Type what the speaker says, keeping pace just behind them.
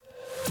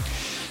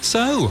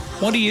So,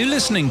 what are you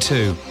listening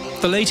to?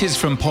 The latest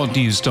from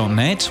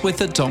podnews.net with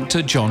the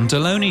Dr. John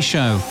Deloney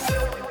Show.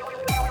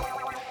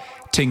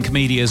 Tink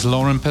Media's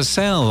Lauren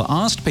Purcell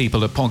asked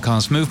people at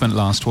Podcast Movement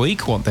last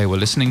week what they were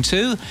listening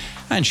to,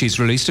 and she's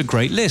released a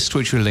great list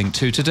which we'll link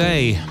to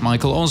today.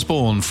 Michael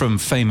Osborne from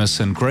Famous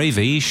and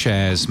Gravy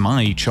shares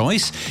my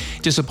choice.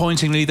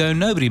 Disappointingly, though,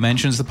 nobody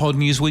mentions the Pod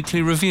News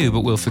Weekly Review,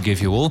 but we'll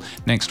forgive you all.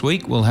 Next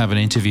week, we'll have an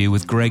interview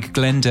with Greg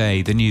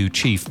Glenday, the new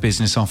Chief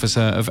Business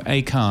Officer of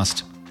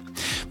Acast.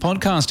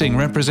 Podcasting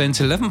represents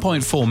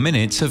 11.4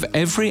 minutes of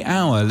every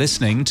hour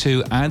listening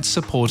to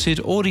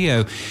ad-supported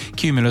audio.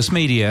 Cumulus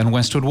Media and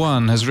Westwood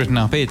One has written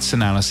up its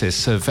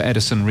analysis of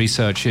Edison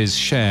Research's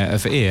share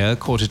of ear,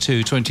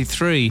 Q2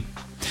 23.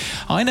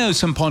 I know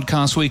some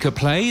Podcast Week at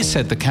Play,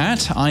 said the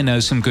cat. I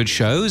know some good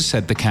shows,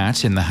 said the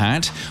cat in the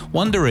hat.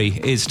 Wondery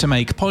is to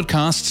make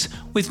podcasts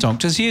with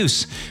Dr.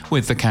 Zeus,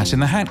 with the Cat in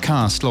the Hat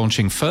cast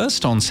launching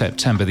first on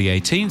September the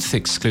 18th,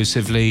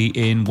 exclusively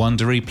in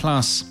Wondery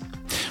Plus.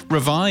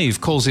 Revive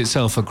calls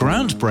itself a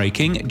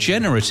groundbreaking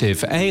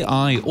generative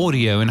AI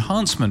audio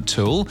enhancement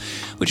tool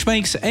which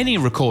makes any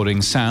recording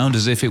sound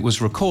as if it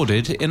was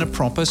recorded in a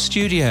proper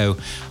studio.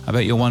 I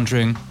bet you're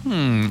wondering,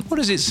 what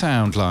does it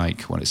sound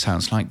like? Well, it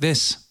sounds like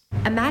this.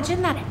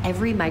 Imagine that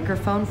every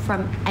microphone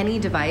from any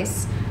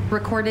device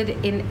recorded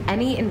in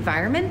any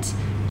environment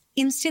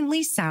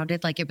instantly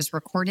sounded like it was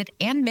recorded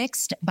and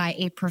mixed by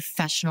a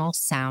professional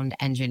sound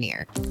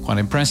engineer. Quite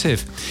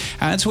impressive.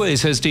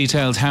 AdsWiz has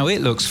detailed how it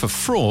looks for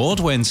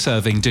fraud when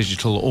serving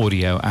digital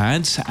audio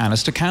ads.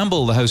 Alistair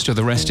Campbell, the host of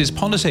The Rest is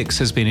Politics,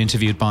 has been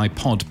interviewed by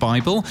Pod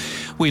Bible.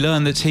 We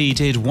learn that he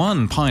did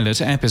one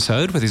pilot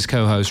episode with his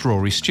co-host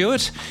Rory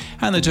Stewart,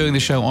 and that doing the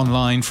show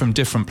online from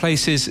different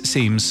places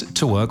seems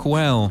to work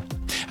well.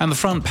 And the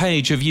front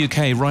page of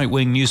UK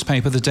right-wing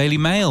newspaper The Daily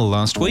Mail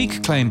last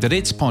week claimed that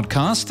its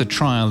podcast, The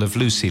Trial of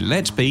Lucy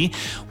Letby,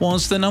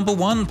 was the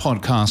 #1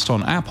 podcast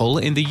on Apple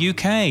in the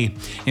UK.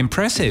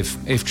 Impressive,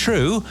 if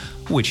true,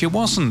 which it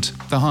wasn't.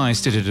 The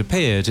highest it had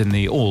appeared in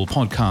the All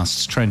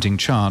Podcasts trending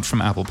chart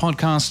from Apple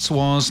Podcasts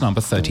was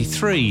number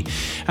 33,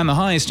 and the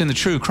highest in the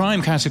true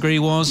crime category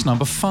was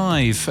number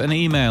 5. An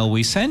email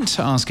we sent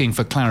asking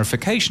for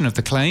clarification of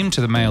the claim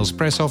to the Mail's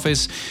press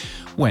office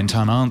went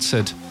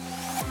unanswered.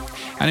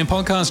 And in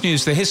podcast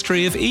news, the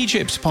History of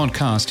Egypt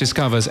podcast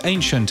discovers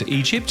ancient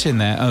Egypt in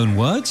their own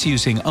words,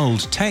 using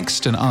old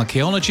text and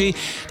archaeology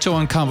to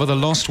uncover the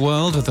lost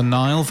world of the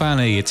Nile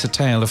Valley. It's a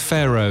tale of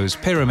pharaohs,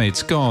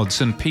 pyramids,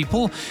 gods and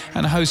people,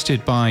 and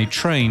hosted by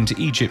trained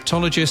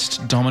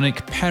Egyptologist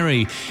Dominic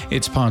Perry.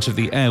 It's part of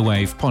the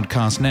Airwave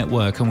Podcast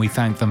Network, and we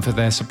thank them for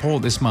their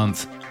support this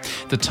month.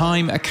 The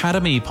Time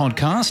Academy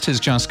podcast has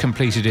just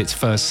completed its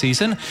first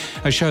season,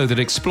 a show that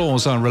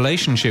explores our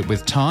relationship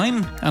with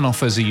time and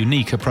offers a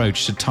unique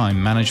approach to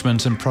time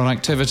management and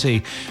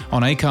productivity.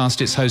 On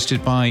Acast, it's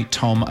hosted by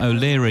Tom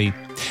O'Leary.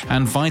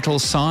 And Vital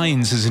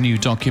Signs is a new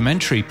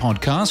documentary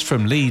podcast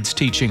from Leeds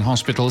Teaching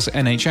Hospitals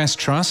NHS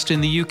Trust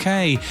in the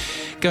UK,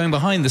 going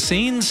behind the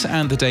scenes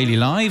and the daily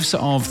lives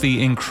of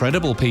the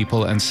incredible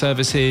people and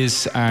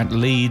services at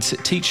Leeds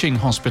Teaching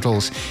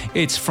Hospitals.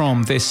 It's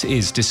from This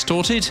Is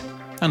Distorted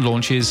and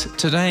launches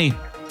today.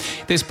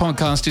 This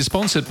podcast is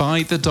sponsored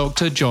by the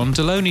Dr. John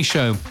Deloney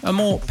Show. A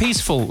more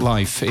peaceful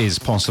life is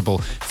possible.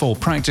 For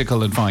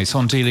practical advice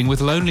on dealing with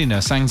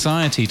loneliness,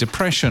 anxiety,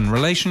 depression,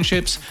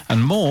 relationships,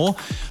 and more,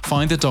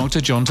 find the Dr.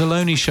 John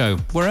Deloney Show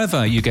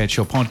wherever you get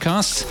your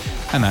podcasts.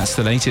 And that's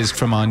the latest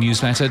from our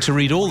newsletter. To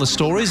read all the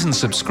stories and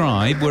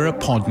subscribe, we're at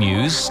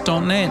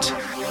podnews.net.